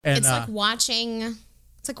And, it's like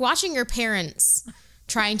watching your parents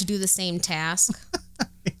trying to do the same task.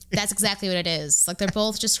 That's exactly what it is. Like they're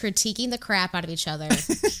both just critiquing the crap out of each other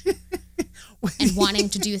and wanting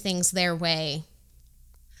to do things their way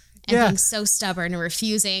and being so stubborn and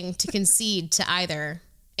refusing to concede to either.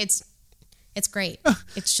 It's great.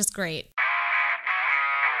 It's just great.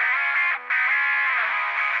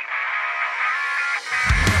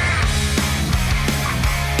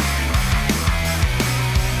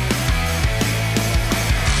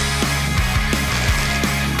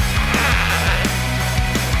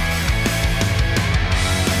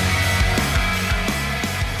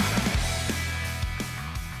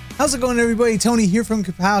 How's it going, everybody? Tony here from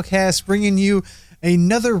Kapowcast, bringing you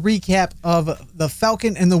another recap of The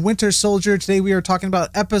Falcon and the Winter Soldier. Today we are talking about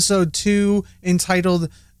episode 2, entitled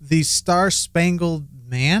The Star-Spangled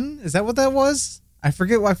Man. Is that what that was? I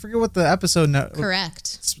forget what the episode.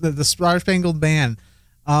 Correct. The Star-Spangled Man.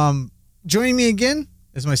 Joining me again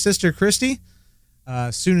is my sister Christy.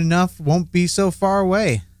 Soon enough, won't be so far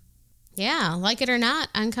away. Yeah, like it or not,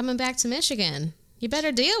 I'm coming back to Michigan. You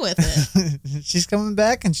better deal with it. She's coming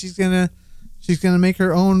back, and she's gonna make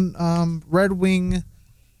her own Red Wing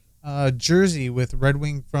jersey with Red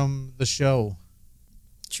Wing from the show.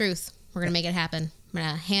 Truth. We're gonna make it happen. I'm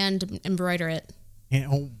gonna hand embroider it.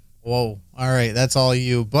 Oh, whoa! All right, that's all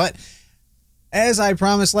you. But as I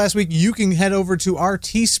promised last week, you can head over to our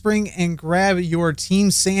Teespring and grab your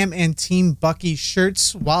Team Sam and Team Bucky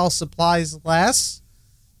shirts while supplies last.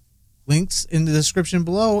 Links in the description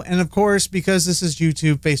below. And of course, because this is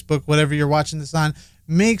YouTube, Facebook, whatever you're watching this on,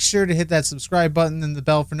 make sure to hit that subscribe button and the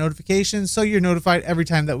bell for notifications so you're notified every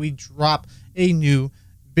time that we drop a new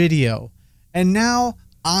video. And now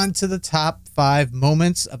on to the top 5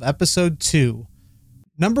 moments of episode 2.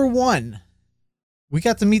 Number 1, we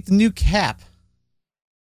got to meet the new Cap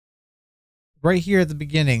right here at the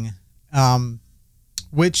beginning,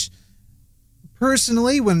 which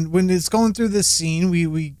personally, when it's going through this scene,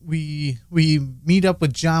 we meet up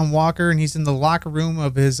with John Walker, and he's in the locker room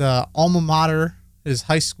of his alma mater, his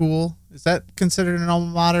high school. Is that considered an alma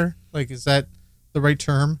mater? Like, is that the right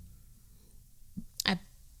term? I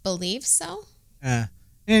believe so.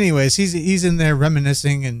 Anyways, he's in there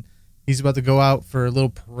reminiscing, and he's about to go out for a little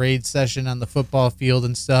parade session on the football field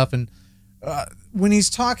and stuff. And when he's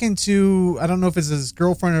talking to, I don't know if it's his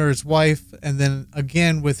girlfriend or his wife, and then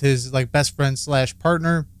again with his like best friend /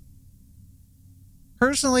 partner.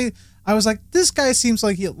 Personally, I was like, this guy seems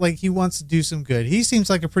like he wants to do some good. He seems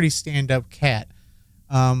like a pretty stand-up cat.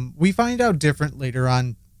 We find out different later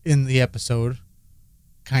on in the episode,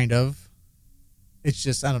 kind of. It's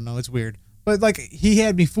just, I don't know, it's weird. But like, he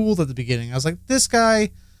had me fooled at the beginning. I was like, this guy,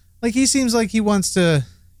 like, he seems like he wants to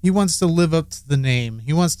live up to the name.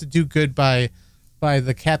 He wants to do good by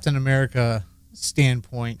the Captain America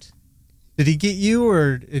standpoint. Did he get you,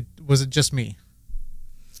 or was it just me?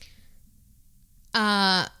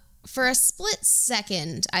 For a split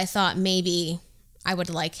second, I thought maybe I would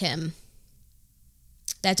like him.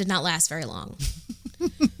 That did not last very long.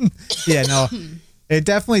 Yeah, no, it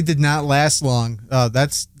definitely did not last long.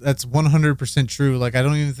 That's 100% true. Like, I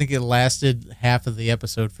don't even think it lasted half of the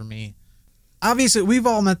episode for me. Obviously, we've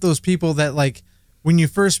all met those people that, like, when you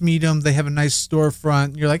first meet them, they have a nice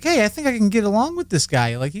storefront. You're like, hey, I think I can get along with this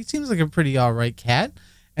guy. Like, he seems like a pretty all right cat.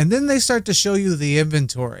 And then they start to show you the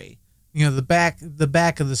inventory, you know, the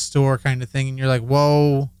back of the store kind of thing. And you're like,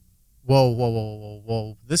 whoa.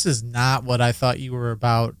 This is not what I thought you were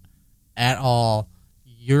about at all.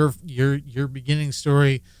 Your beginning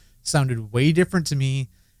story sounded way different to me.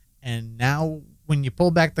 And now when you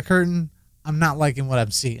pull back the curtain, I'm not liking what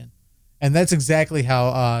I'm seeing. And that's exactly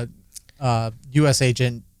how U.S.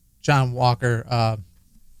 Agent John Walker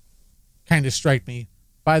kind of struck me.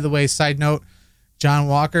 By the way, side note, John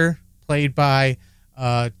Walker, played by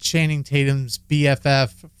Channing Tatum's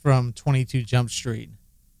BFF from 22 Jump Street,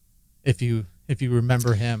 if you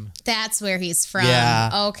remember him. That's where he's from.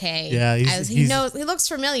 Yeah. Okay. Yeah, he looks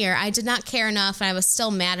familiar. I did not care enough, and I was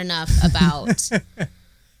still mad enough about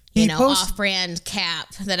off-brand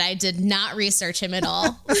Cap that I did not research him at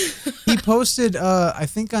all. He posted, I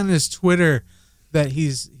think on his Twitter, that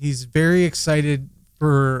he's very excited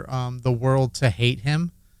for the world to hate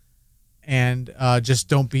him, and just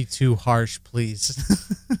don't be too harsh, please.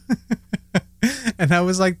 And I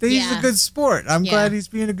was like, he's a good sport. I'm glad he's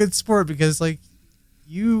being a good sport, because like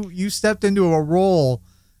you stepped into a role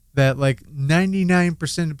that like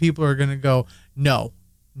 99% of people are gonna go, no,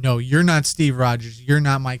 you're not Steve Rogers. You're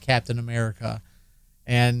not my Captain America.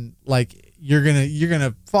 And like, you're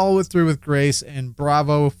gonna follow it through with grace, and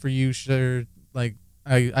bravo for you, sure. Like,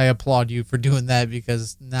 I applaud you for doing that,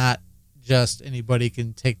 because not just anybody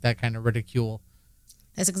can take that kind of ridicule.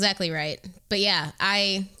 That's exactly right. But yeah,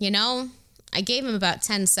 I gave him about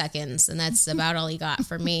 10 seconds, and that's about all he got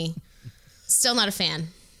for me. Still not a fan.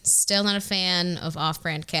 Still not a fan of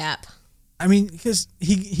Off-Brand Cap. I mean, because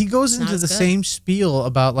he goes into the same spiel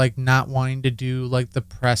about like not wanting to do like the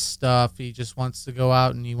press stuff. He just wants to go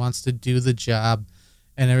out and he wants to do the job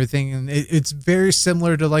and everything. And it's very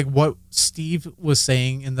similar to like what Steve was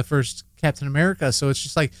saying in the first Captain America. So it's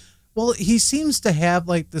just like, well, he seems to have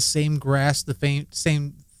like the same grasp, the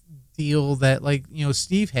same deal that like,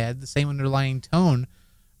 Steve had, the same underlying tone.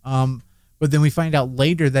 But then we find out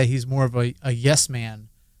later that he's more of a yes man,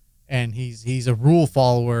 and he's a rule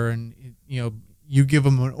follower, and you give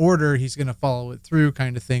him an order, he's going to follow it through,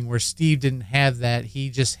 kind of thing, where Steve didn't have that. He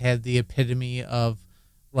just had the epitome of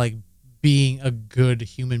like being a good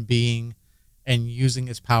human being and using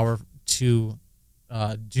his power to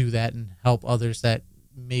do that and help others that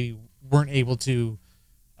maybe weren't able to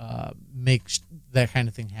make that kind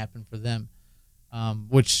of thing happen for them.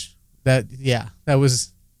 That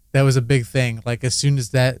was a big thing. Like as soon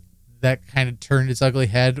as that kind of turned its ugly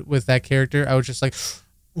head with that character, I was just like,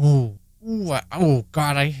 oh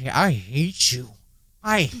God, I hate you.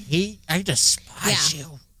 I despise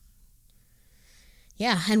you.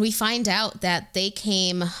 Yeah, and we find out that they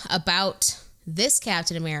came about this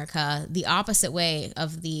Captain America the opposite way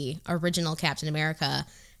of the original Captain America,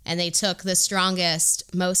 and they took the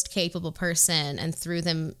strongest, most capable person and threw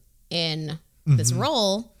them in this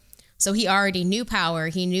role. So he already knew power.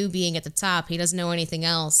 He knew being at the top. He doesn't know anything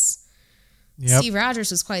else. Yep. Steve Rogers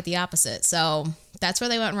was quite the opposite. So that's where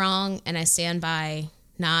they went wrong, and I stand by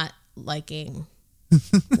not liking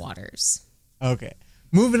Waters. Okay.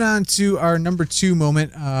 Moving on to our number 2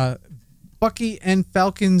 moment, Bucky and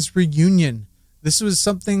Falcon's reunion. This was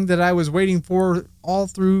something that I was waiting for all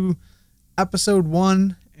through episode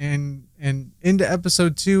 1 and into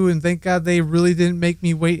episode 2, and thank God they really didn't make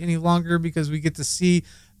me wait any longer, because we get to see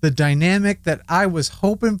the dynamic that I was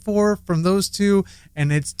hoping for from those two,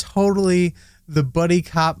 and it's totally the buddy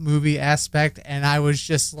cop movie aspect, and I was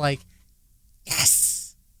just like,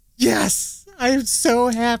 yes, I am so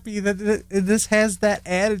happy that this has that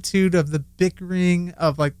attitude of the bickering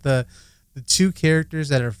of like the two characters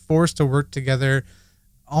that are forced to work together,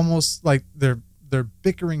 almost like they're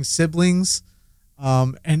bickering siblings,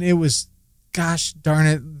 and it was, gosh darn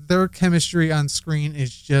it, their chemistry on screen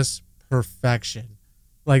is just perfection.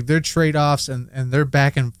 Like their trade-offs and their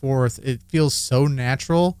back and forth, it feels so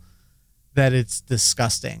natural that it's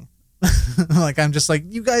disgusting. Like I'm just like,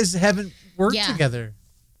 you guys haven't worked together.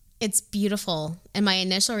 It's beautiful. And my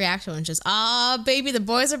initial reaction was just, baby, the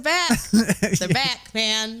boys are back. They're back,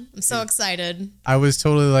 man. I'm so excited. I was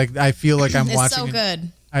totally like, I feel like I'm watching. It's so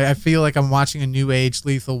good. I feel like I'm watching a new age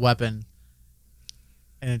Lethal Weapon.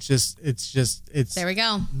 And it's there we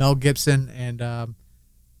go. Mel Gibson and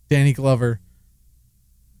Danny Glover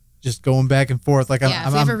just going back and forth. Like,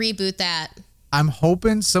 if we ever reboot that, I'm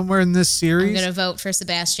hoping somewhere in this series, I'm gonna vote for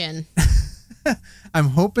Sebastian. I'm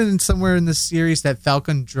hoping somewhere in this series that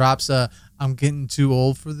Falcon drops a "I'm getting too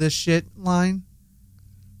old for this shit" line,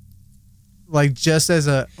 like just as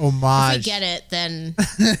a homage. If we get it, then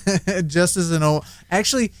just as an old.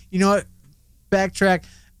 Actually, you know what? Backtrack.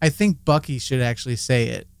 I think Bucky should actually say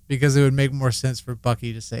it, because it would make more sense for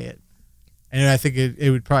Bucky to say it, and I think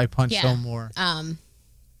it would probably punch home more.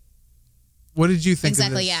 What did you think?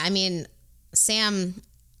 Exactly. Of this? Yeah. I mean, Sam.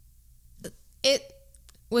 It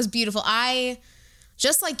was beautiful. I,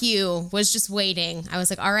 just like you, was just waiting. I was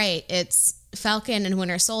like, all right, it's Falcon and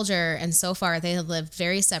Winter Soldier, and so far they have lived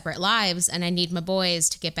very separate lives, and I need my boys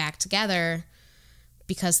to get back together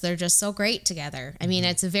because they're just so great together. I mean,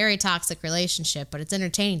 it's a very toxic relationship, but it's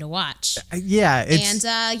entertaining to watch. Yeah. And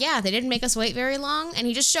they didn't make us wait very long, and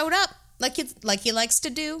he just showed up like he likes to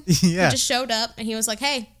do. Yeah. He just showed up, and he was like,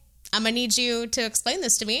 hey, I'm going to need you to explain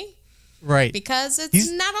this to me. Right. Because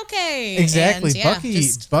it's not okay. Exactly.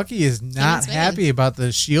 And, Bucky is not happy about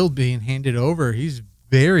the shield being handed over. He's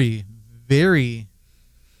very, very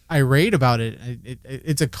irate about it.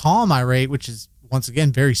 It's a calm irate, which is, once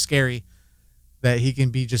again, very scary, that he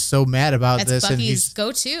can be just so mad about this. Bucky's and he's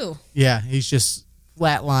go-to. Yeah, he's just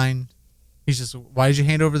flatline. He's just, why did you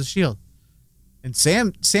hand over the shield? And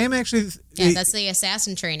Sam actually... Yeah, that's the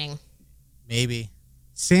assassin training. Maybe.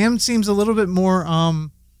 Sam seems a little bit more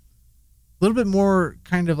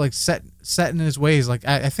kind of like set in his ways. Like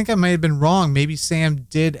I think I might have been wrong. Maybe Sam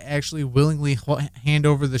did actually willingly hand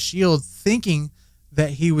over the shield, thinking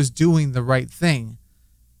that he was doing the right thing.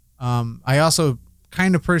 I also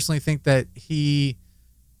kind of personally think that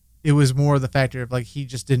it was more the factor of like he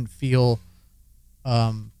just didn't feel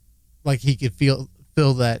like he could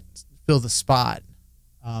fill fill the spot.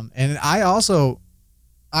 And I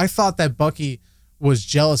thought that Bucky was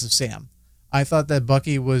jealous of Sam. I thought that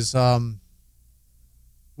Bucky was more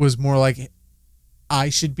like, I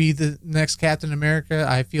should be the next Captain America.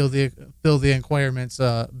 I fill the requirements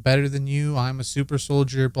better than you. I'm a super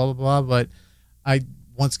soldier, blah blah blah. But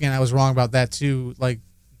once again I was wrong about that too. Like,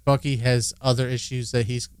 Bucky has other issues that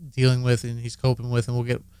he's dealing with and he's coping with, and we'll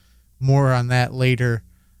get more on that later.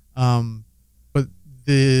 But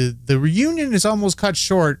the reunion is almost cut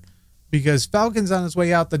short because Falcon's on his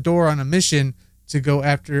way out the door on a mission to go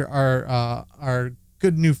after our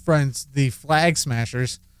good new friends, the Flag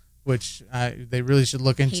Smashers, which they really should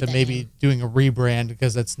look into maybe doing a rebrand,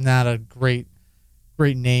 because that's not a great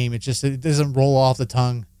name. It doesn't roll off the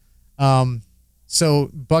tongue. So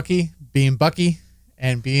Bucky, being Bucky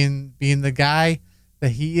and being the guy that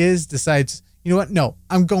he is, decides, you know what? No,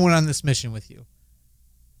 I'm going on this mission with you.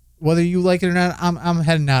 Whether you like it or not, I'm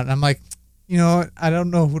heading out. And I'm like, you know what? I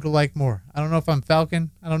don't know who to like more. I don't know if I'm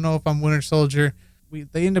Falcon. I don't know if I'm Winter Soldier.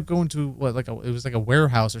 They end up going to it was like a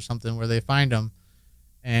warehouse or something where they find him.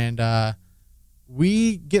 And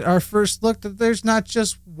we get our first look that there's not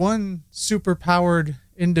just one super-powered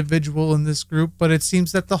individual in this group, but it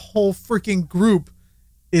seems that the whole freaking group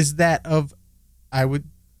is that of,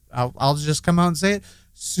 I'll just come out and say it,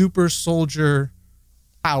 super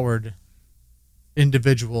soldier-powered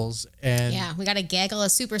individuals. And yeah, we got a gaggle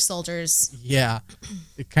of super soldiers. Yeah,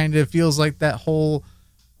 it kind of feels like that whole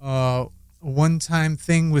one-time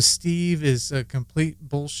thing with Steve is a complete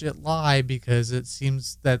bullshit lie, because it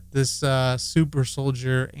seems that this super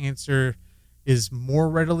soldier answer is more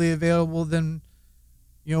readily available than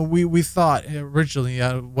we thought originally,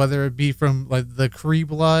 whether it be from like the Kree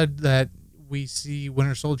blood that we see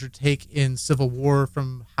Winter Soldier take in Civil War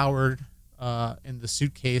from Howard in the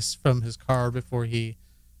suitcase from his car before he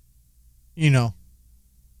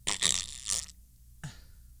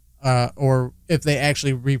or if they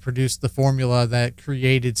actually reproduced the formula that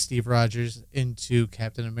created Steve Rogers into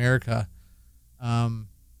Captain America.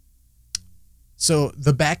 So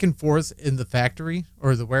the back and forth in the factory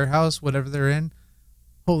or the warehouse, whatever they're in,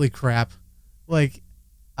 holy crap. Like,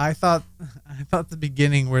 I thought the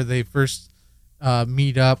beginning where they first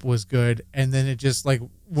meet up was good, and then it just like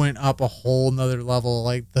went up a whole nother level.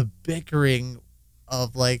 Like the bickering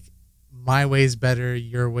of like, my way's better,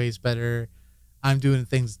 your way's better. I'm doing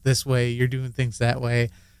things this way, you're doing things that way.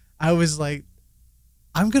 I was like,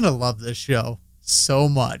 I'm going to love this show so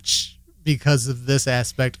much because of this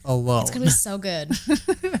aspect alone. It's going to be so good.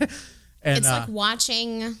 And, it's like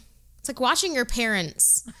watching your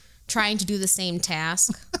parents trying to do the same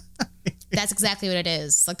task. That's exactly what it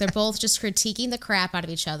is. Like, they're both just critiquing the crap out of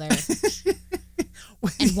each other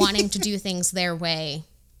and wanting to do things their way.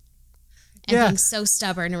 And being so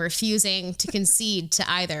stubborn and refusing to concede to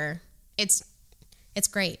either. It's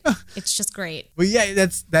great. It's just great. Well, yeah,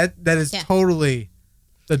 that is totally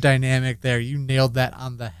the dynamic there. You nailed that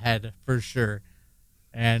on the head for sure.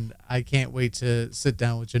 And I can't wait to sit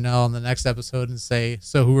down with Janelle on the next episode and say,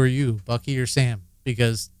 so who are you, Bucky or Sam?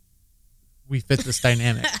 Because we fit this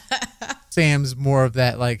dynamic. Sam's more of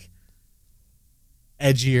that like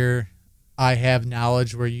edgier, I have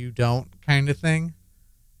knowledge where you don't kind of thing.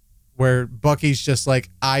 Where Bucky's just like,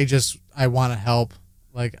 I want to help.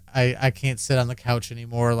 Like, I can't sit on the couch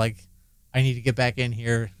anymore. Like, I need to get back in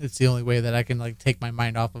here. It's the only way that I can like take my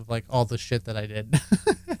mind off of like all the shit that I did.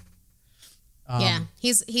 Yeah,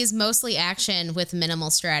 he's mostly action with minimal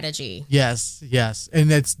strategy. Yes, and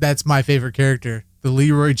that's my favorite character, the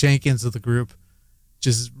Leroy Jenkins of the group,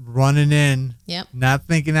 just running in. Yep. Not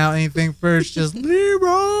thinking out anything first, just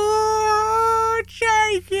Leroy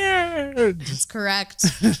Jenkins. That's correct.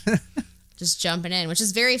 Just jumping in, which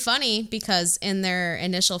is very funny because in their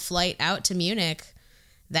initial flight out to Munich,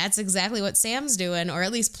 that's exactly what Sam's doing, or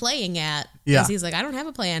at least playing at. Yeah. He's like, I don't have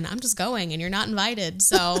a plan. I'm just going, and you're not invited.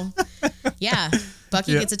 So, yeah,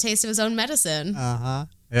 Bucky gets a taste of his own medicine. Uh-huh.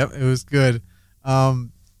 Yep, it was good.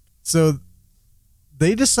 So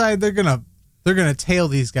they decide they're gonna tail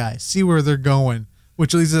these guys, see where they're going,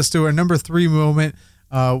 which leads us to our number 3 moment,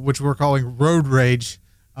 which we're calling Road Rage.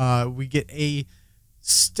 We get a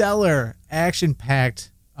stellar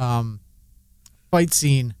action-packed fight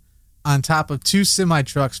scene on top of 2 semi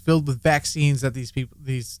trucks filled with vaccines that these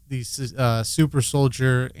super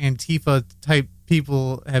soldier Antifa type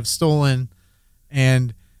people have stolen,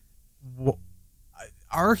 and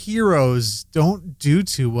our heroes don't do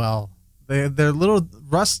too well. They're a little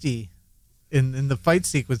rusty in the fight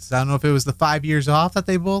sequence. I don't know if it was the 5 years off that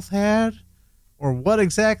they both had or what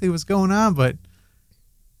exactly was going on, but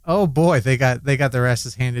oh boy, they got their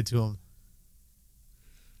asses handed to them.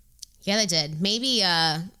 Yeah, they did. Maybe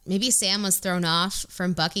Sam was thrown off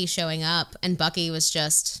from Bucky showing up, and Bucky was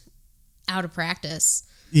just out of practice.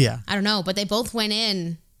 Yeah. I don't know, but they both went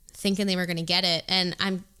in thinking they were going to get it, and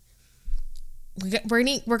we're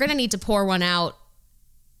going to need to pour one out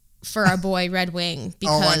for our boy Red Wing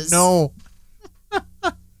because oh, I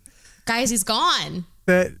know. Guys, he's gone.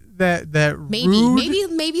 That Maybe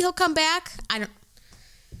rude, maybe he'll come back. I don't.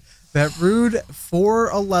 That rude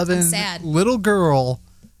 4'11" little girl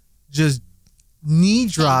just knee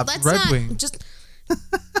dropped Red Wing. Just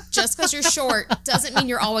because you're short doesn't mean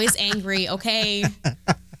you're always angry, okay?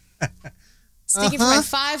 Speaking from my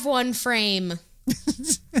 5'1" frame,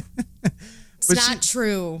 it's not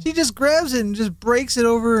true. She just grabs it and just breaks it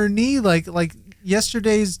over her knee like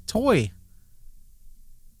yesterday's toy.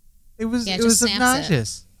 It was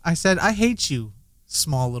obnoxious. I said, I hate you,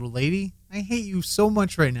 small little lady. I hate you so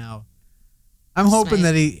much right now. I'm hoping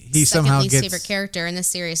that he somehow gets... favorite character in this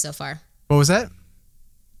series so far. What was that?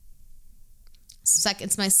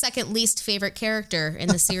 It's my second least favorite character in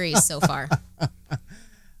the series so far.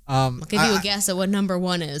 I'll give you a guess at what number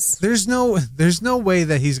one is. There's no way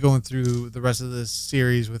that he's going through the rest of this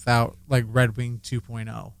series without like Red Wing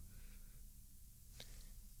 2.0.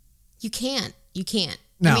 You can't.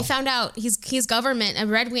 No. And we found out he's government,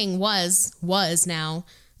 and Red Wing was now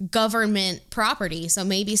government property. So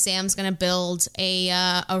maybe Sam's gonna build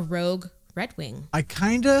a rogue Red Wing.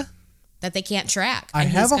 That they can't track. I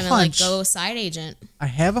have a hunch. Go side agent. I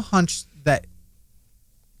have a hunch that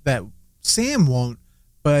Sam won't,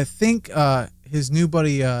 but I think his new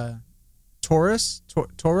buddy Torres,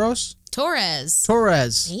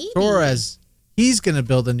 he's gonna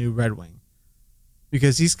build a new Red Wing.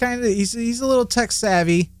 Because he's a little tech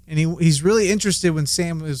savvy, and he's really interested when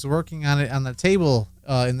Sam was working on it on the table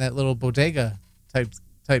in that little bodega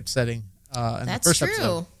type setting in the first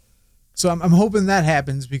episode. So I'm hoping that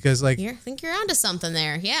happens because I think you're onto something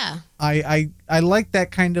there. Yeah. I like that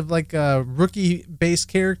kind of like a rookie based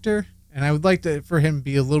character, and I would like for him to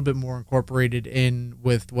be a little bit more incorporated in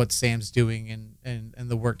with what Sam's doing and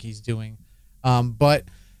the work he's doing. But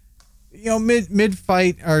mid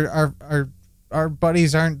fight our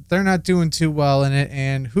buddies they're not doing too well in it,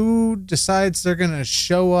 and who decides they're gonna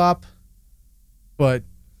show up but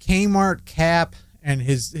Kmart Cap and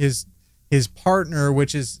his partner,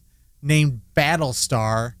 which is named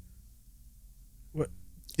Battlestar. What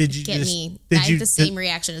did you get me? I have the same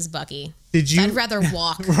reaction as Bucky. Did you? I'd rather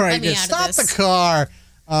walk. Right. Let me out Stop of this. the car.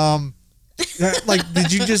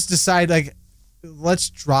 Did you just decide let's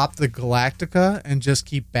drop the Galactica and just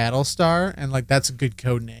keep Battlestar, and that's a good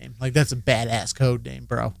code name. That's a badass code name,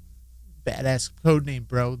 bro. Badass code name,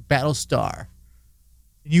 bro. Battlestar.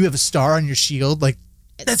 And you have a star on your shield.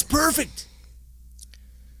 That's perfect.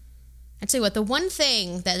 I'd say the one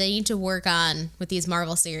thing that they need to work on with these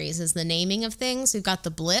Marvel series is the naming of things. We've got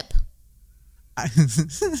the Blip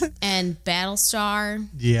and Battlestar.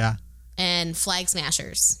 Yeah. And Flag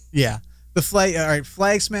Smashers. Yeah.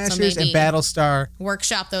 Flag Smashers and Battlestar.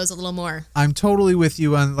 Workshop those a little more. I'm totally with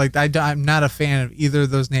you on I'm not a fan of either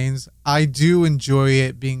of those names. I do enjoy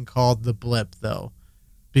it being called the Blip though,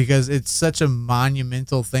 because it's such a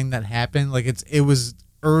monumental thing that happened. It was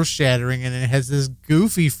earth shattering, and it has this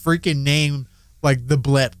goofy freaking name like the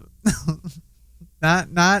Blip. not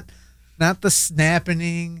the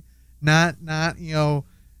Snapping, not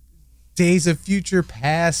Days of Future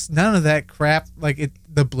Past, none of that crap.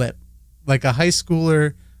 The Blip. A high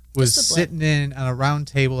schooler was sitting in on a round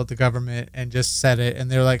table at the government and just said it, and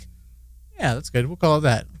they're like, yeah, that's good, we'll call it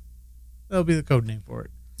that. That'll be the code name for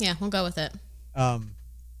it. Yeah, we'll go with it.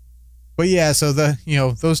 But yeah, so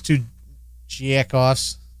those two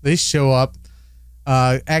jack-offs, they show up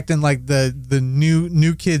acting like the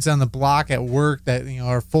new kids on the block at work that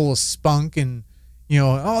are full of spunk, and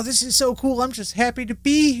oh, this is so cool, I'm just happy to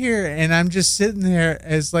be here. And I'm just sitting there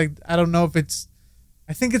as I don't know if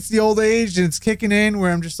I think it's the old age and it's kicking in,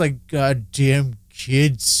 where I'm just like, goddamn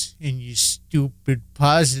kids and you stupid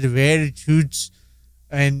positive attitudes.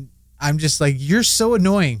 And I'm just like, you're so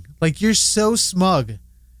annoying. You're so smug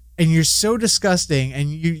and you're so disgusting.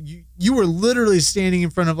 And you were literally standing in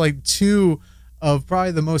front of two of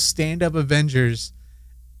probably the most stand-up Avengers,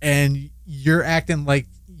 and you're acting like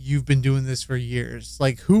you've been doing this for years.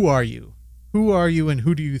 Who are you? Who are you, and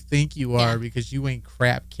who do you think you are? Because you ain't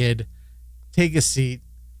crap, kid. Take a seat.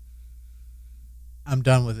 I'm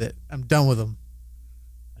done with it. I'm done with them.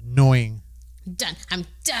 Annoying. Done. I'm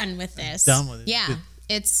done with this. Done with it. Yeah.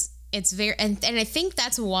 It's very, and I think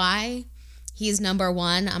that's why he's number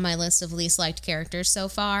one on my list of least liked characters so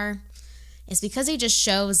far, is because he just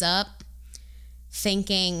shows up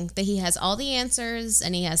thinking that he has all the answers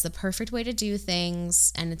and he has the perfect way to do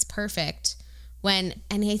things and it's perfect and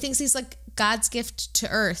he thinks he's like God's gift to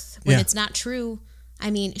Earth when it's not true.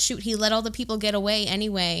 I mean, shoot, he let all the people get away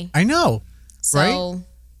anyway. I know, so, right?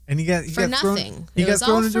 And he got nothing. Thrown, he got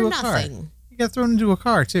thrown into a car. He got thrown into a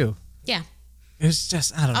car too. Yeah. It's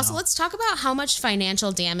just, I don't know. Also, let's talk about how much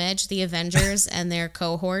financial damage the Avengers and their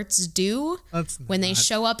cohorts do when they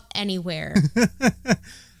show up anywhere.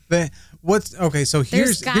 So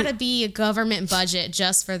there's got to be a government budget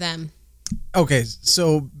just for them. Okay,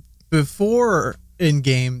 so before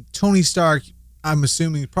Endgame, Tony Stark, I'm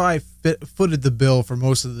assuming, probably footed the bill for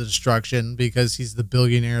most of the destruction because he's the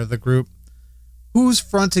billionaire of the group. Who's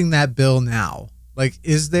fronting that bill now? Like,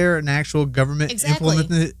 is there an actual government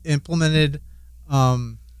implemented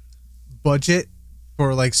budget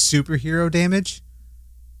for like superhero damage?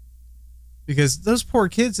 Because those poor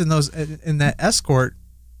kids in that escort,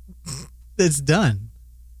 it's done.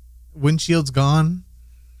 Windshield's gone,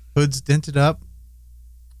 hood's dented up,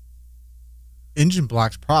 engine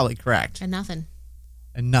block's probably cracked, and nothing.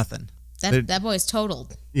 That boy's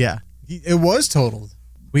totaled. Yeah, it was totaled.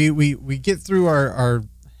 We get through our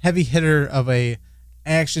heavy hitter of a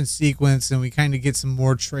action sequence, and we kind of get some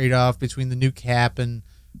more trade off between the new Cap and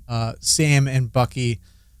Sam and Bucky,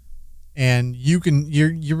 and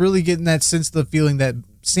you're really getting that sense of the feeling that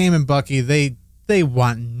Sam and Bucky they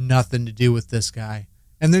want nothing to do with this guy,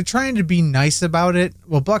 and they're trying to be nice about it.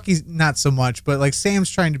 Well, Bucky's not so much, but like Sam's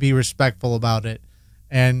trying to be respectful about it,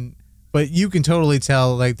 but you can totally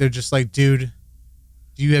tell like they're just like, dude,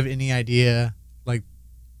 do you have any idea like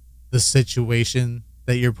the situation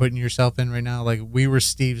that you're putting yourself in right now? Like, we were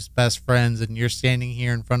Steve's best friends and you're standing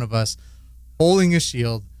here in front of us holding a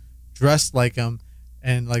shield, dressed like him,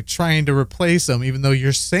 and like trying to replace him, even though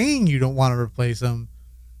you're saying you don't want to replace him,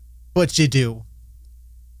 but you do.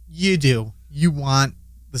 You want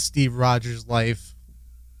the Steve Rogers life.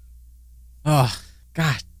 Oh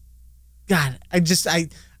God,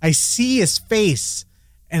 I see his face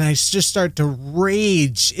and I just start to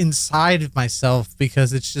rage inside of myself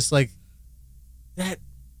because it's just like, that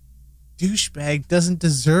douchebag doesn't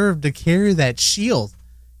deserve to carry that shield.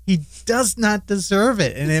 He does not deserve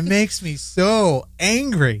it, and it makes me so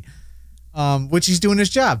angry. Which he's doing his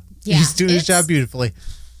job. Yeah, he's doing his job beautifully.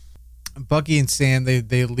 Bucky and Sam,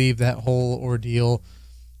 they leave that whole ordeal,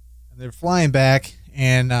 and they're flying back,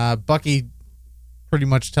 and Bucky pretty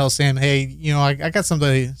much tells Sam, hey, I got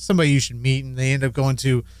somebody you should meet, and they end up going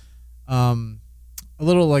to a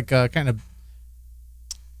little like kind of,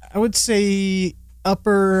 I would say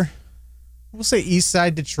we'll say east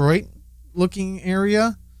side Detroit looking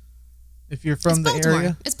area. If you're from the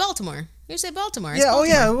area, it's Baltimore. You say Baltimore. Yeah. Baltimore. Oh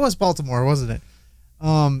yeah, it was Baltimore, wasn't it?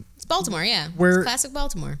 It's Baltimore. Yeah. It's classic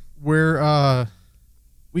Baltimore. Where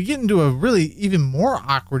we get into a really even more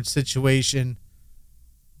awkward situation.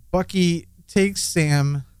 Bucky takes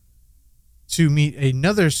Sam to meet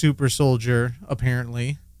another super soldier,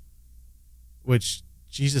 apparently. Which,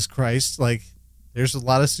 Jesus Christ, like, there's a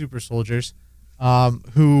lot of super soldiers.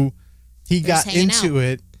 Who he got into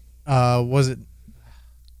it. Was it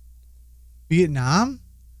Vietnam?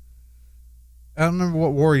 I don't remember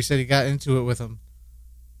what war he said he got into it with him.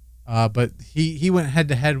 But he went head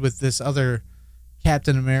to head with this other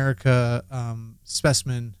Captain America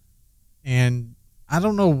specimen, and I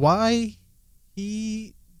don't know why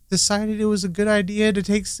he decided it was a good idea to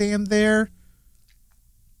take Sam there.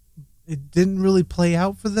 It didn't really play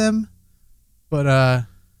out for them, but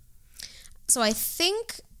so I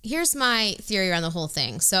think here's my theory around the whole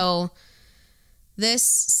thing. So this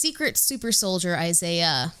secret super soldier,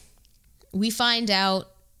 Isaiah, we find out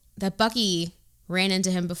that Bucky ran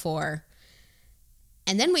into him before.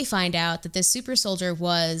 And then we find out that this super soldier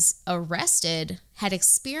was arrested, had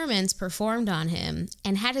experiments performed on him,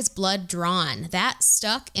 and had his blood drawn. That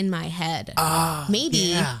stuck in my head.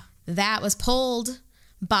 Maybe that was pulled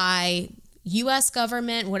by U.S.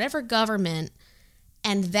 government, whatever government,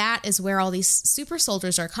 and that is where all these super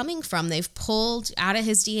soldiers are coming from. They've pulled out of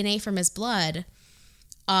his DNA from his blood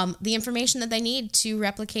the information that they need to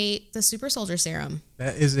replicate the super soldier serum.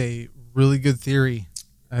 That is a really good theory.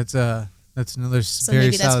 That's another so very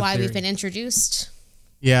maybe that's solid why theory. we've been introduced.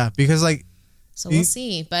 Yeah, because like, so we'll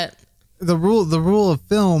see. But the rule of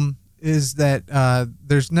film is that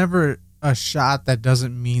there's never a shot that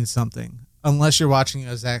doesn't mean something. Unless you're watching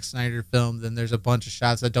a Zack Snyder film, then there's a bunch of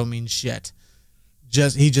shots that don't mean shit.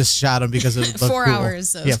 He just shot him because it looked 4 cool.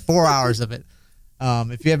 hours. 4 hours of it.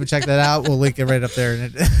 If you haven't checked that out, we'll link it right up there.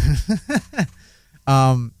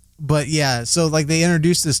 But yeah, so like they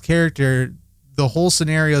introduced this character. The whole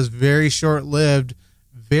scenario is very short lived,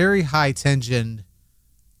 very high tension.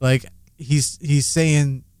 Like he's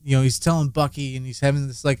saying, he's telling Bucky, and he's having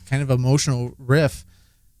this like kind of emotional riff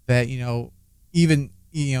that, even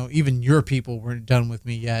your people weren't done with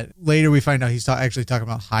me yet. Later we find out he's actually talking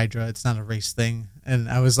about Hydra. It's not a race thing. And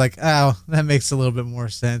I was like, oh, that makes a little bit more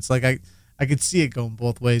sense. Like I could see it going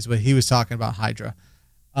both ways, but he was talking about Hydra.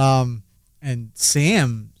 And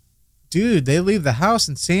Sam, dude, they leave the house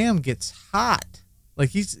and Sam gets hot. Like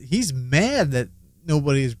he's mad that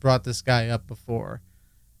nobody has brought this guy up before.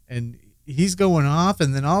 And he's going off,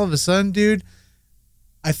 and then all of a sudden, dude,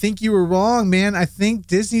 I think you were wrong, man. I think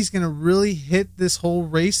Disney's going to really hit this whole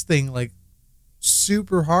race thing like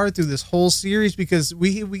super hard through this whole series, because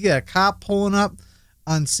we get a cop pulling up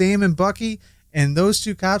on Sam and Bucky, and those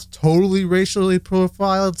two cops totally racially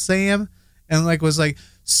profiled Sam and like was like,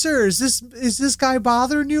 "Sir, is this guy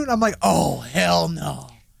bothering you?" And I'm like, "Oh, hell no.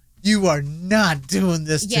 You are not doing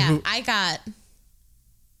this to Yeah, I got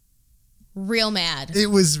real mad. It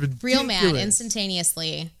was ridiculous. Real mad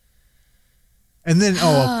instantaneously. And then,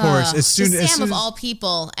 of course, as soon as Sam of all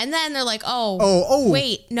people, and then they're like, oh,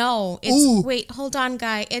 wait, no, it's wait, hold on,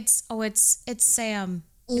 guy, it's Sam.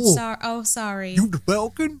 Sorry. You the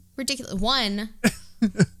Falcon? Ridiculous. One,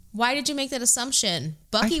 why did you make that assumption?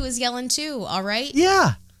 Bucky was yelling too. All right.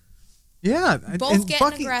 Yeah. Both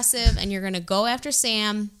getting aggressive, and you're gonna go after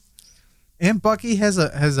Sam. And Bucky has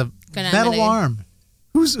a metal arm.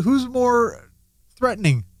 Who's more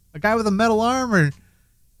threatening? A guy with a metal arm, or?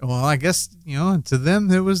 Well, I guess, to them,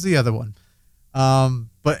 it was the other one.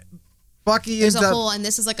 But Bucky There's ends a up... whole, and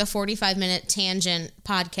this is like a 45-minute tangent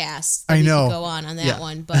podcast. I know. We could go on that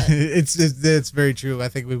one, but... it's very true. I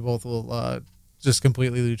think we both will just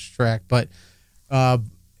completely lose track. But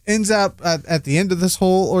ends up, at the end of this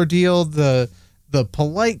whole ordeal, the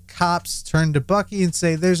polite cops turn to Bucky and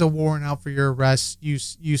say, "There's a warrant out for your arrest. You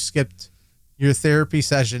skipped your therapy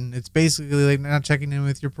session. It's basically like not checking in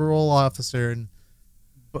with your parole officer." And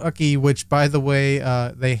Bucky, which by the way,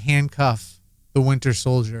 they handcuff the Winter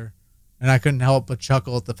Soldier, and I couldn't help but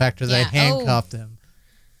chuckle at the fact that they handcuffed him.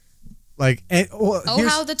 Like,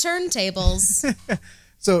 how the turntables!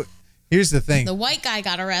 So here's the thing: the white guy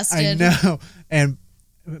got arrested. I know, and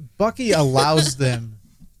Bucky allows them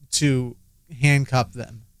to handcuff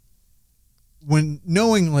them when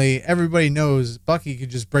knowingly everybody knows Bucky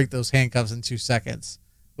could just break those handcuffs in 2 seconds.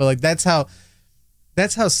 But like that's how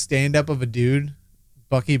stand up of a dude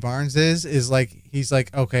Bucky Barnes is like, he's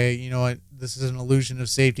like, okay, you know what? This is an illusion of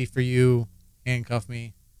safety for you. Handcuff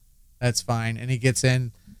me. That's fine. And he gets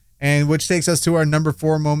in, and which takes us to our number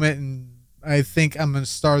 4 moment. And I think I'm going to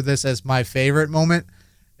star this as my favorite moment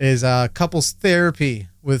is couples therapy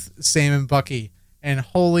with Sam and Bucky. And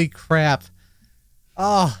holy crap.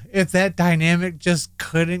 Oh, if that dynamic just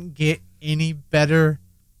couldn't get any better.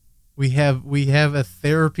 We have a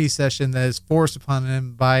therapy session that is forced upon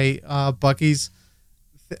him by Bucky's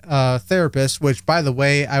therapist, which by the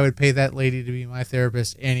way, I would pay that lady to be my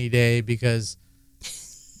therapist any day, because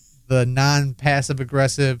the non-passive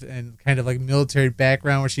aggressive and kind of like military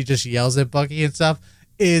background where she just yells at Bucky and stuff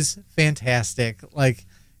is fantastic. Like,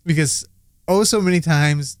 because so many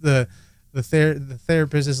times the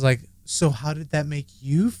therapist is like, "So how did that make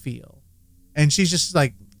you feel?" And she's just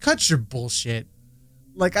like, "Cut your bullshit.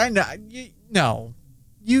 Like, I know,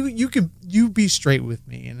 you be straight with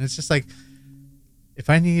me." And it's just like, if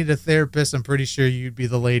I needed a therapist, I'm pretty sure you'd be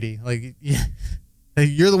the lady. Like, yeah,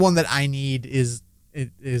 you're the one that I need is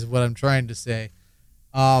what I'm trying to say.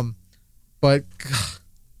 But God,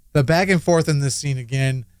 the back and forth in this scene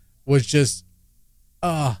again was just,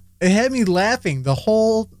 it had me laughing the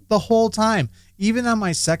whole time. Even on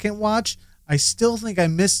my second watch, I still think I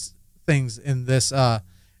missed things in this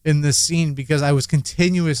scene because I was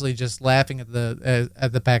continuously just laughing at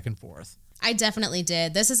the back and forth. I definitely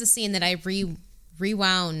did. This is a scene that I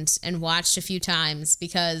rewound and watched a few times,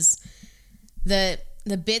 because the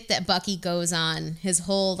bit that Bucky goes on, his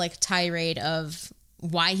whole like tirade of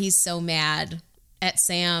why he's so mad at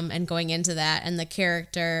Sam and going into that, and the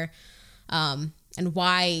character, and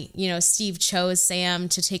why, Steve chose Sam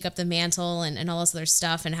to take up the mantle and all this other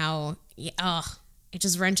stuff, and how, it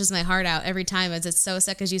just wrenches my heart out every time. It's so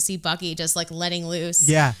sad because you see Bucky just like letting loose.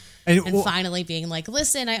 Yeah. And finally being like,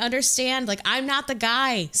 "Listen, I understand. Like, I'm not the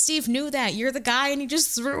guy. Steve knew that. You're the guy, and he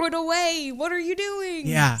just threw it away. What are you doing?"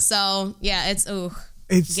 Yeah. So, yeah, it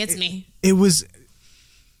gets me. It was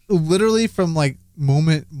literally from like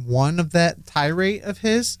moment 1 of that tirade of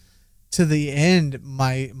his to the end,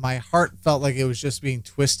 my heart felt like it was just being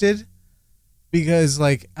twisted, because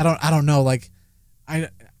like, I don't know. Like, I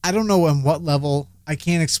don't know on what level. I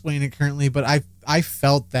can't explain it currently, but I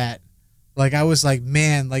felt that Like, I was like,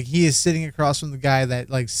 man, like, he is sitting across from the guy that,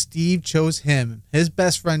 like, Steve chose him. His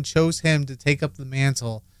best friend chose him to take up the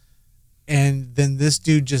mantle. And then this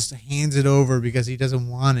dude just hands it over because he doesn't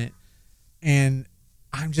want it. And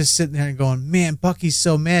I'm just sitting there and going, man, Bucky's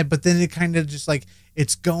so mad. But then it kind of just like,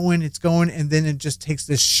 it's going. And then it just takes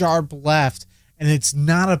this sharp left. And it's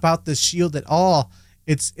not about the shield at all.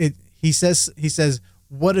 He says,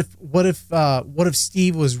 what if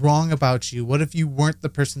Steve was wrong about you? What if you weren't the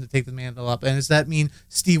person to take the mantle up? And does that mean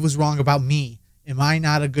Steve was wrong about me? Am I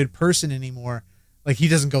not a good person anymore? Like, he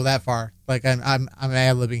doesn't go that far. Like, I'm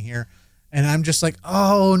ad-libbing here. And I'm just like,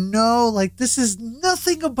 oh no, like, this is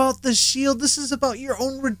nothing about the shield. This is about your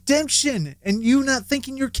own redemption and you not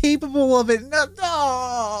thinking you're capable of it.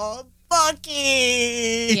 No,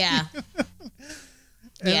 Bucky. Yeah.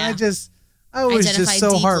 And I was just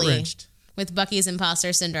so heart-wrenched with Bucky's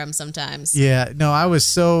imposter syndrome sometimes. Yeah, no, I was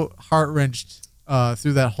so heart-wrenched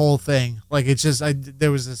through that whole thing. Like, it's just,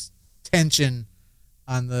 there was this tension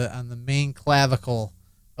on the main clavicle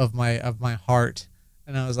of my heart.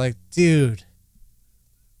 And I was like, dude,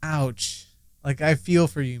 ouch. Like, I feel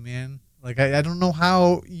for you, man. Like, I don't know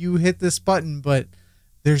how you hit this button, but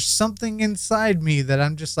there's something inside me that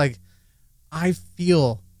I'm just like, I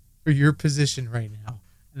feel for your position right now.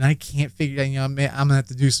 And I can't figure, I'm going to have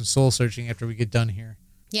to do some soul searching after we get done here.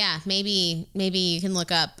 Yeah, maybe you can look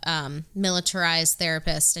up militarized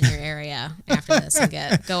therapist in your area after this and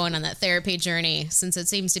get going on that therapy journey, since it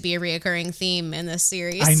seems to be a reoccurring theme in this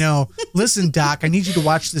series. I know. Listen, Doc, I need you to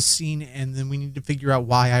watch this scene, and then we need to figure out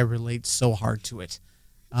why I relate so hard to it.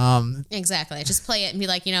 Exactly. Just play it and be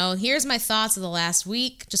like, here's my thoughts of the last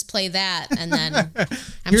week. Just play that, and then I'm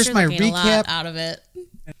here's sure my they'll gain recap. a lot out of it.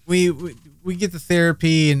 We get the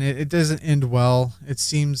therapy, and it doesn't end well. It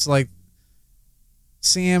seems like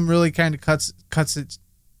Sam really kind of cuts it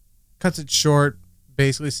short.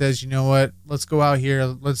 Basically says, you know what? Let's go out here.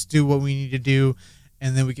 Let's do what we need to do,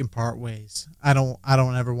 and then we can part ways. I don't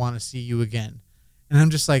ever want to see you again. And I'm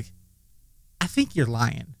just like, I think you're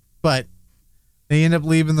lying. But they end up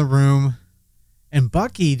leaving the room, and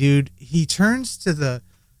Bucky, dude, he turns to the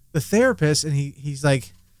therapist, and he's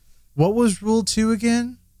like, what was rule 2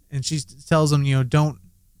 again? And she tells him, don't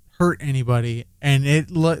hurt anybody. And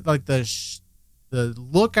it looked like the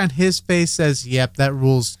look on his face says, yep, that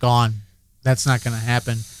rule's gone. That's not going to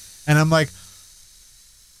happen. And I'm like,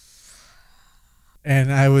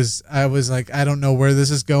 and I was like, I don't know where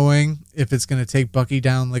this is going. If it's going to take Bucky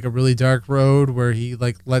down like a really dark road where he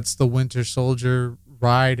like lets the Winter Soldier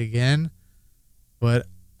ride again. But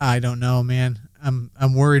I don't know, man.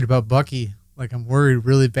 I'm worried about Bucky. Like, I'm worried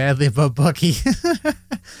really badly about Bucky.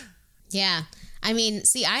 Yeah. I mean,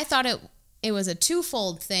 see, I thought it was a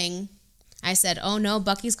twofold thing. I said, oh no,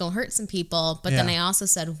 Bucky's going to hurt some people. But then I also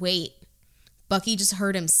said, wait, Bucky just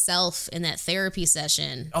hurt himself in that therapy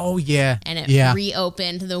session. Oh, yeah. And it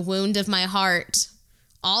reopened the wound of my heart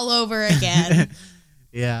all over again.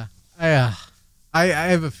 Yeah. I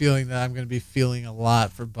have a feeling that I'm going to be feeling a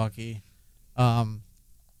lot for Bucky. That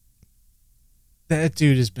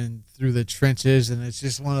dude has been through the trenches, and it's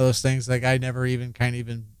just one of those things like I never even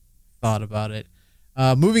thought about it.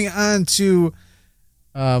 Moving on to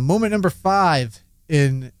moment number 5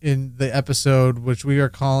 in the episode, which we are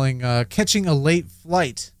calling catching a late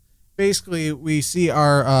flight. Basically, we see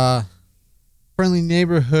our friendly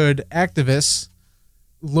neighborhood activists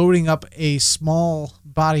loading up a small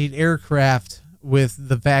bodied aircraft with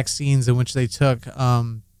the vaccines in which they took.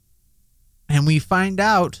 And we find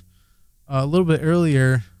out a little bit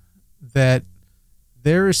earlier that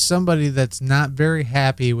there is somebody that's not very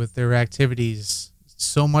happy with their activities,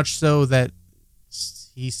 so much so that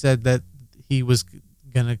he said that he was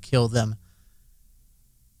going to kill them.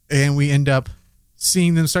 And we end up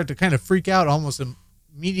seeing them start to kind of freak out almost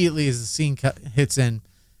immediately as the scene hits in,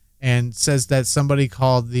 and says that somebody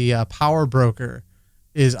called the power broker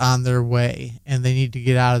is on their way and they need to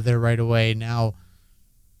get out of there right away. Now,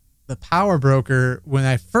 the power broker, when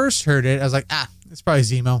I first heard it, I was like, it's probably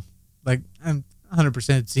Zemo. Like, I'm 100%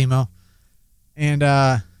 Zemo. And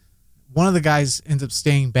one of the guys ends up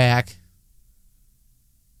staying back.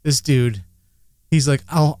 This dude, he's like,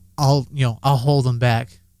 I'll hold him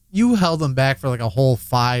back. You held him back for like a whole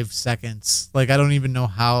 5 seconds. Like, I don't even know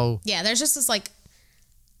how. Yeah, there's just this like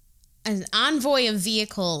an envoy of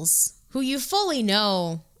vehicles who you fully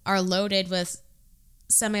know are loaded with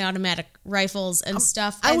semi-automatic rifles and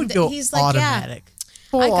stuff. I would go he's like, automatic.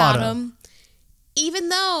 Yeah, I got him. Even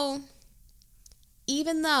though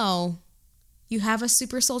you have a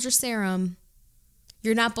super soldier serum,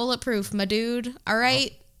 you're not bulletproof, my dude. All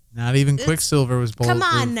right. Not even Quicksilver was bulletproof.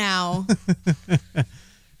 Come on now.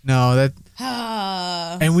 No,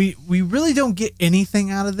 And we really don't get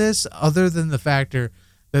anything out of this other than the factor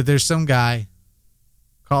that there's some guy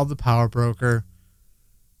called the Power Broker.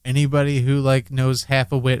 Anybody who like knows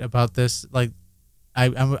half a wit about this, like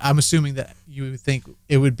I'm assuming that you would think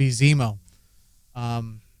it would be Zemo.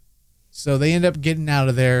 So they end up getting out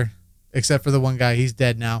of there, except for the one guy. He's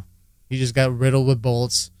dead now. He just got riddled with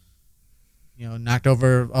bullets. Knocked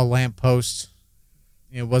over a lamppost.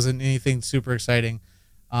 It wasn't anything super exciting.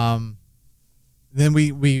 Then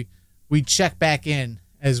we check back in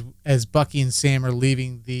as Bucky and Sam are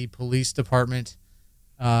leaving the police department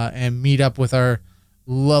and meet up with our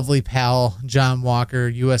lovely pal John Walker,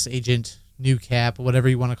 U.S. Agent New Cap, whatever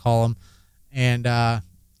you want to call him, and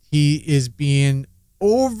he is being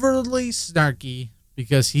overly snarky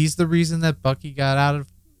because he's the reason that Bucky got out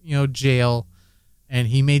of jail, and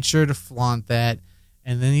he made sure to flaunt that,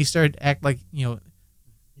 and then he started to act like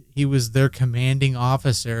he was their commanding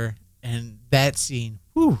officer. And that scene,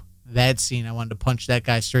 I wanted to punch that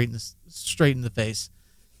guy straight in the face.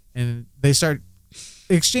 And they start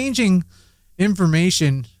exchanging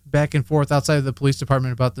information back and forth outside of the police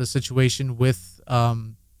department about the situation with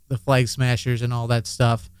the Flag Smashers and all that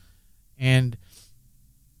stuff. And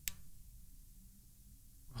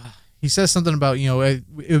he says something about, it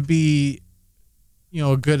would be,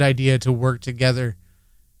 a good idea to work together.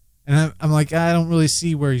 And I'm like, I don't really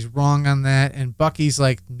see where he's wrong on that. And Bucky's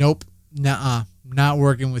like, nope, nuh-uh, not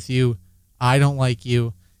working with you. I don't like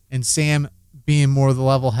you. And Sam, being more the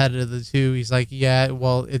level-headed of the two, he's like, yeah,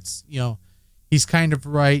 well, it's, he's kind of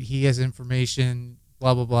right. He has information,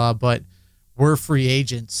 blah, blah, blah. But we're free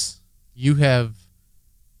agents. You have,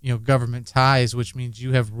 government ties, which means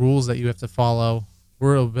you have rules that you have to follow.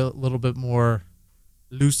 We're a little bit more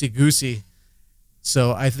loosey-goosey.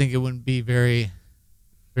 So I think it wouldn't be very,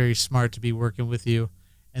 very smart to be working with you.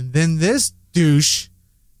 And then this douche,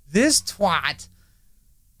 this twat,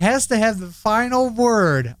 has to have the final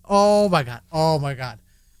word. Oh my God. Oh my God.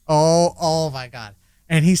 Oh my God.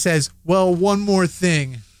 And he says, well, one more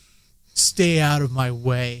thing. Stay out of my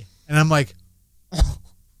way. And I'm like, oh,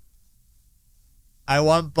 I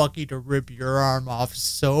want Bucky to rip your arm off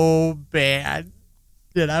so bad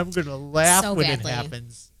that I'm going to laugh so when badly. It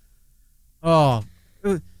happens. Oh.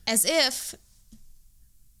 As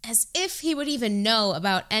if he would even know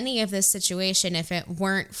about any of this situation if it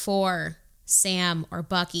weren't for Sam or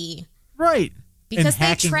Bucky. Right. Because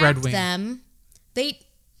they trapped them.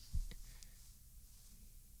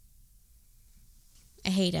 I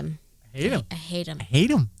hate him. I hate him. I hate him. I hate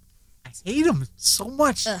him. I hate him so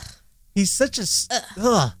much. Ugh. He's such a...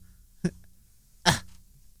 Ugh.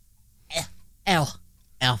 Ow.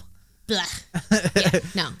 Blah. Yeah,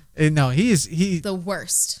 no. No, he's the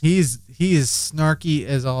worst. He is snarky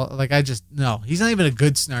as all. Like, he's not even a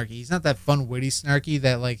good snarky. He's not that fun, witty snarky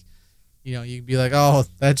that, like, you'd be like, oh,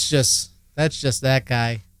 that's just that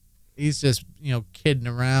guy. He's just, kidding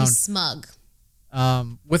around. He's smug.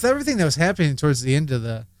 With everything that was happening towards the end of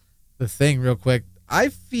the thing, real quick, I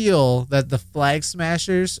feel that the Flag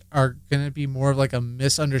Smashers are going to be more of like a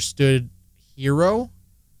misunderstood hero,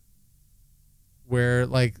 where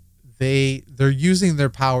like they're using their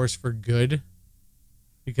powers for good,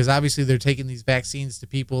 because obviously they're taking these vaccines to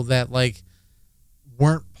people that like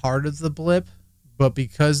weren't part of the blip, but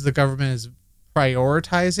because the government is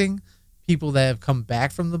prioritizing people that have come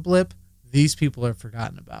back from the blip, these people are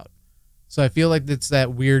forgotten about. So I feel like it's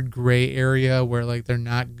that weird gray area where like they're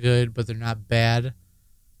not good, but they're not bad.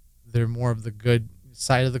 They're more of the good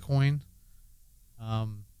side of the coin.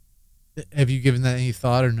 Have you given that any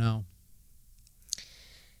thought or no?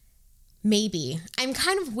 Maybe. I'm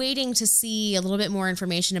kind of waiting to see a little bit more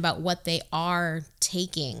information about what they are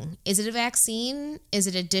taking. Is it a vaccine? Is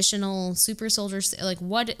it additional super soldiers? Like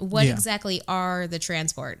what exactly are the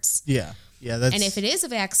transports? Yeah. Yeah, that's... And if it is a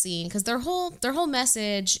vaccine, because their whole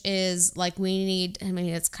message is like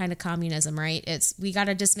it's kind of communism, right? It's we got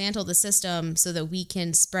to dismantle the system so that we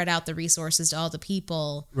can spread out the resources to all the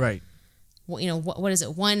people. Right. What is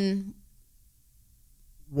it?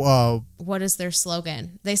 Whoa. What is their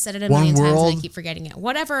slogan? They said it a million times and I keep forgetting it.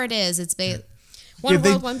 Whatever it is, it's one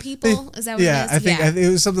world, one people. Is that what it is? I think it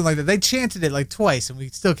was something like that. They chanted it like twice and we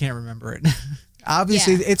still can't remember it.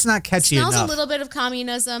 Obviously, it's not catchy enough. It smells a little bit of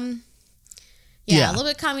communism. Yeah, a little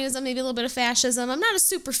bit of communism, maybe a little bit of fascism. I'm not a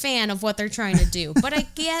super fan of what they're trying to do, but I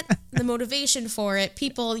get the motivation for it.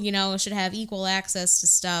 People, should have equal access to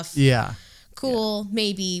stuff. Yeah. Cool,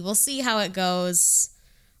 maybe. We'll see how it goes.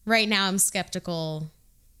 Right now, I'm skeptical.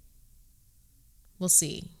 We'll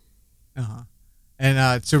see. Uh-huh.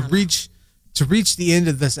 And to reach the end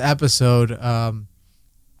of this episode,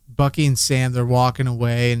 Bucky and Sam, they're walking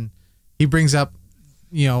away, and he brings up,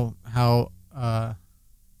 how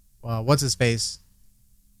what's his face?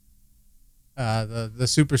 The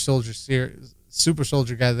super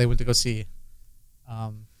soldier guy they went to go see.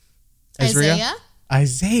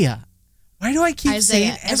 Isaiah. Why do I keep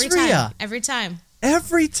saying Ezra? Every time.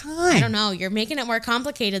 I don't know. You're making it more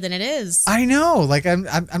complicated than it is. I know. Like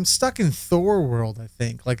I'm stuck in Thor world. I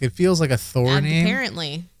think like it feels like a Thor name.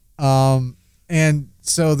 Apparently. And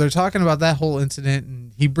so they're talking about that whole incident,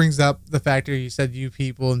 and he brings up the factor you said you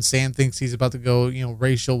people, and Sam thinks he's about to go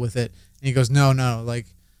racial with it, and he goes no, like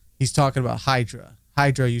he's talking about Hydra.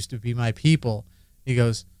 Hydra used to be my people. He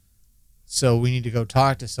goes, so we need to go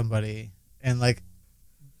talk to somebody, and like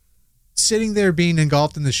sitting there being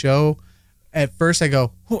engulfed in the show. At first, I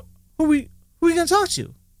go, who we gonna talk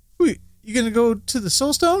to? You gonna go to the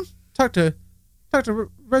Soul Stone? Talk to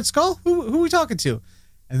Red Skull? Who we talking to?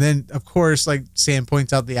 And then, of course, like Sam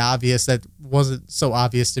points out the obvious that wasn't so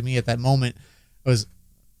obvious to me at that moment was,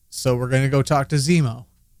 so we're gonna go talk to Zemo.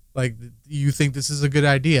 Like, you think this is a good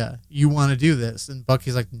idea? You want to do this? And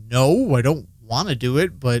Bucky's like, no, I don't want to do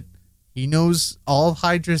it, but he knows all of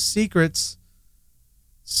Hydra's secrets,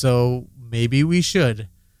 so maybe we should.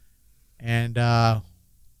 And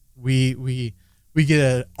we get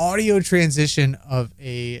an audio transition of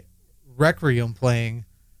a Requiem playing,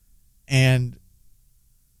 and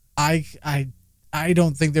I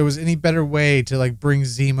don't think there was any better way to like bring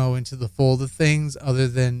Zemo into the fold of things other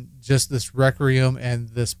than just this Requiem and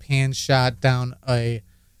this pan shot down a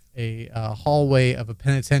hallway of a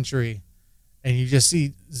penitentiary, and you just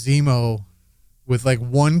see Zemo with like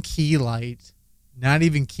one key light, not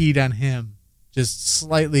even keyed on him, just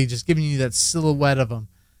slightly, just giving you that silhouette of him,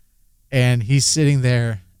 and he's sitting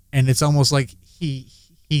there, and it's almost like he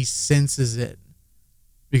senses it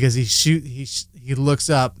because he looks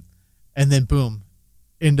up, and then boom,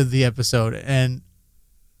 into the episode. And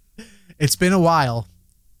it's been a while.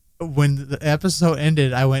 When the episode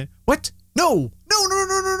ended, I went, "What? No!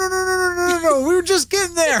 We were just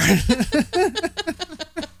getting there."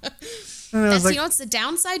 That's like, it's the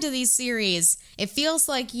downside to these series. It feels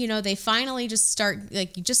like, they finally just start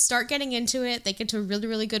getting into it. They get to a really,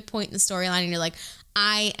 really good point in the storyline, and you're like,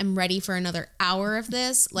 I am ready for another hour of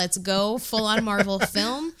this. Let's go full on Marvel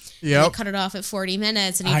film. Yep. And they cut it off at 40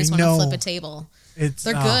 minutes, and you just want to flip a table.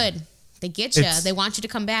 They're good. They get you. They want you to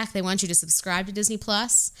come back. They want you to subscribe to Disney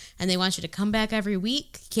Plus, and they want you to come back every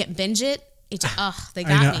week. You can't binge it. They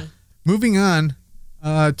got me. Moving on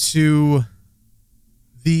to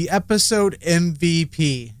the episode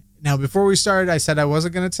MVP. Now, before we started, I said I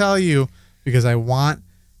wasn't going to tell you because I want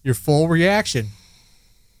your full reaction.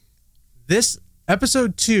 This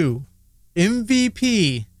episode 2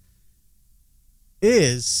 MVP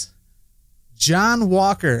is John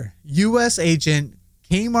Walker, U.S. Agent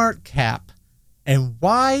Kmart Cap. And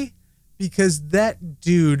why? Because that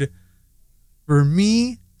dude, for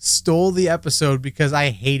me, stole the episode because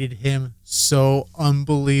I hated him so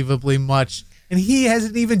unbelievably much. And he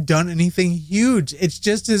hasn't even done anything huge. It's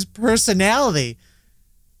just his personality.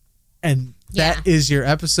 And that is your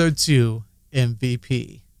episode 2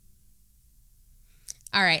 MVP.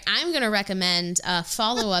 All right. I'm going to recommend a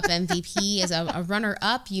follow-up MVP as a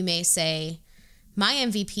runner-up. You may say, my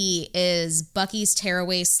MVP is Bucky's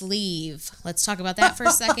tearaway sleeve. Let's talk about that for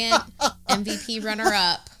a second. MVP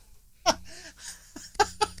runner-up.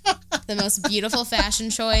 The most beautiful fashion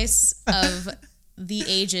choice of the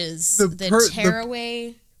ages. The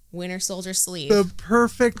tearaway Winter Soldier sleeve. The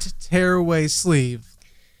perfect tearaway sleeve.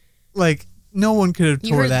 Like, no one could have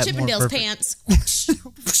tore that more Chippendales pants.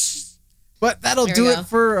 But that'll do it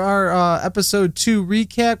for our episode 2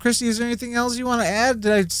 recap. Christy, is there anything else you want to add?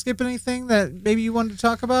 Did I skip anything that maybe you wanted to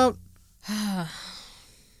talk about?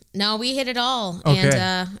 No, we hit it all. Okay.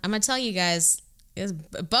 And I'm going to tell you guys,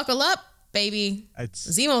 buckle up, baby.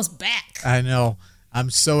 Zemo's back. I know. I'm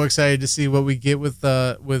so excited to see what we get with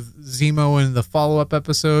Zemo in the follow-up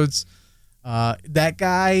episodes. That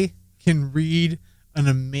guy can read an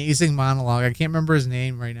amazing monologue. I can't remember his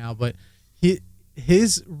name right now, but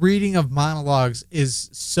his reading of monologues is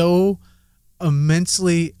so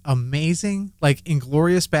immensely amazing. Like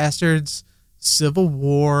Inglourious Bastards, Civil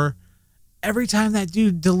War. Every time that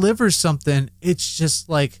dude delivers something, it's just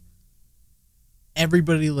like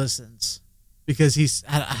everybody listens because he's...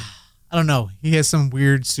 I don't know. He has some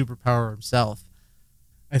weird superpower himself.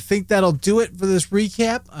 I think that'll do it for this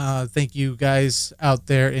recap. Thank you guys out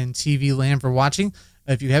there in TV land for watching.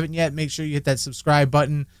 If you haven't yet, make sure you hit that subscribe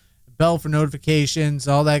button, bell for notifications,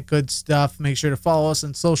 all that good stuff. Make sure to follow us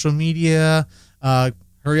on social media.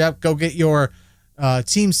 Hurry up. Go get your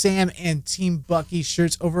Team Sam and Team Bucky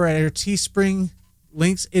shirts over at our Teespring.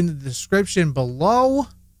 Links in the description below.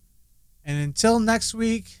 And until next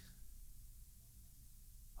week,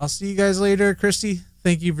 I'll see you guys later. Christy,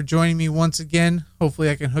 thank you for joining me once again. Hopefully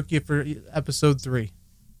I can hook you for episode 3.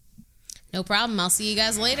 No problem. I'll see you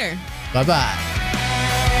guys later. Bye-bye.